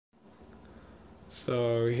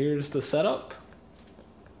So here's the setup.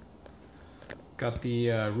 Got the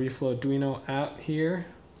Reflowduino app here,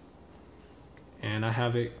 and I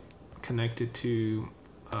have it connected to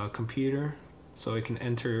a computer so it can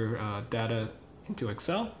enter data into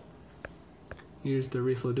Excel. Here's the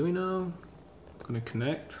Reflowduino. I'm going to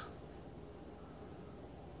connect.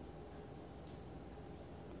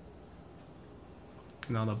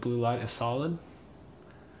 Now the blue light is solid,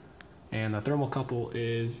 and the thermocouple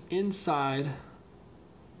is inside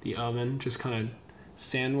the oven, just kind of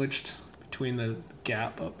sandwiched between the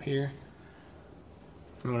gap up here.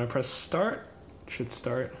 And when I press start, it should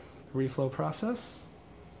start the reflow process.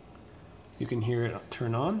 You can hear it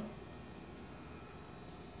turn on.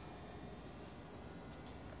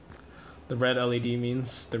 The red LED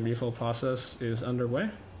means the reflow process is underway.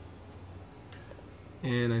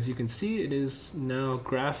 And as you can see, it is now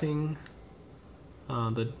graphing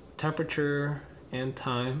the temperature and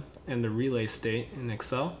time and the relay state in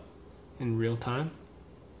Excel in real time.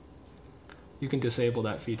 You can disable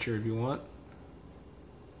that feature if you want.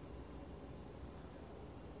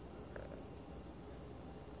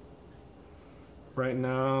 Right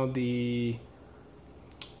now, the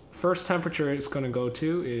first temperature it's going to go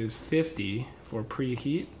to is 50 for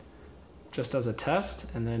preheat, just as a test,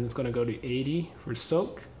 and then it's going to go to 80 for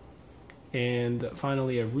soak, and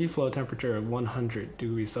finally a reflow temperature of 100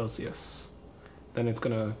 degrees Celsius. Then it's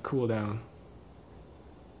going to cool down.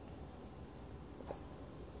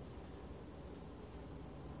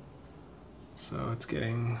 So it's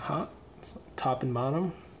getting hot, so top and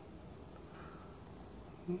bottom.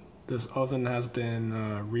 This oven has been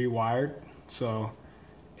rewired, so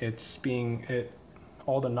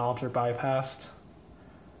all the knobs are bypassed,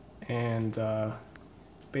 and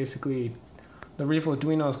basically the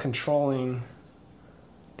Reflowduino is controlling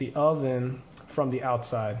the oven from the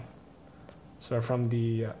outside, so from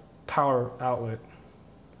the power outlet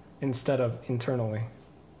instead of internally.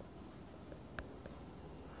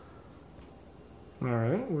 All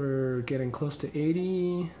right, we're getting close to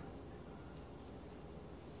 80.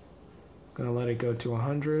 Gonna let it go to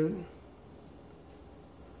 100.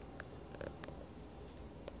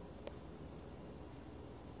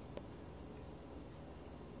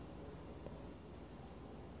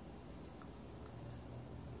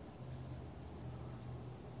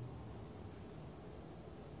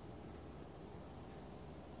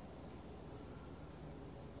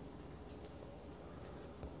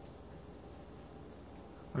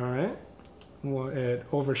 All right, well, it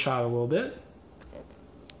overshot a little bit.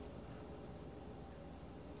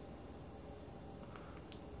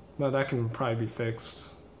 But that can probably be fixed.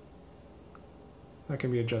 That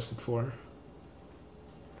can be adjusted for.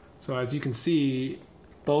 So as you can see,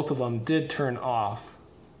 both of them did turn off.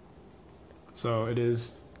 So it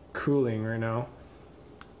is cooling right now.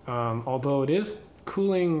 Although it is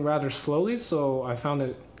cooling rather slowly, so I found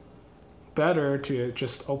it better to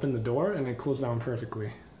just open the door and it cools down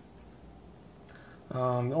perfectly. The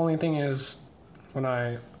only thing is, when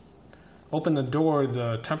I open the door,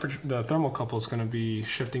 the thermocouple is going to be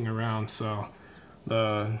shifting around, so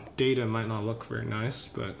the data might not look very nice,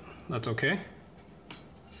 but that's okay.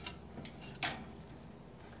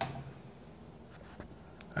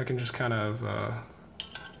 I can just kind of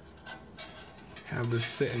have this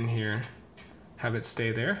sit in here, have it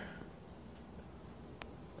stay there.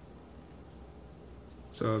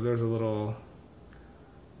 So there's a little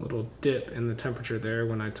dip in the temperature there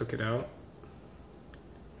when I took it out.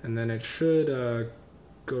 And then it should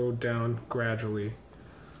go down gradually.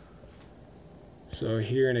 So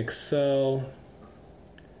here in Excel,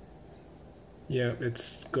 yeah,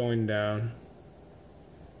 it's going down.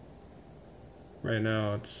 Right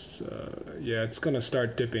now it's, yeah, it's gonna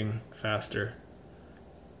start dipping faster.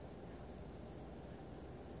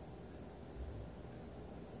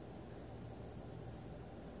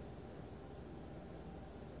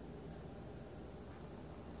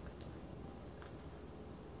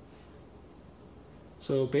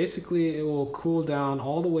 So basically it will cool down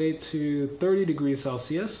all the way to 30 degrees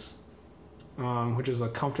Celsius, which is a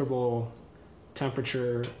comfortable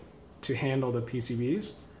temperature to handle the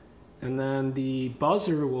PCBs. And then the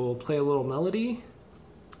buzzer will play a little melody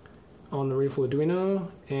on the Reflowduino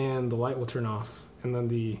and the light will turn off. And then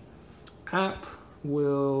the app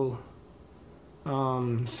will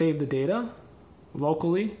save the data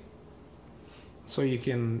locally, so you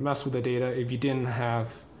can mess with the data if you didn't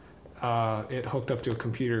have it hooked up to a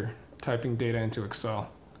computer typing data into Excel.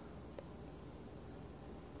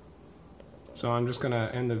 So I'm just gonna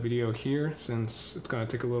end the video here since it's gonna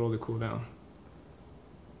take a little to cool down.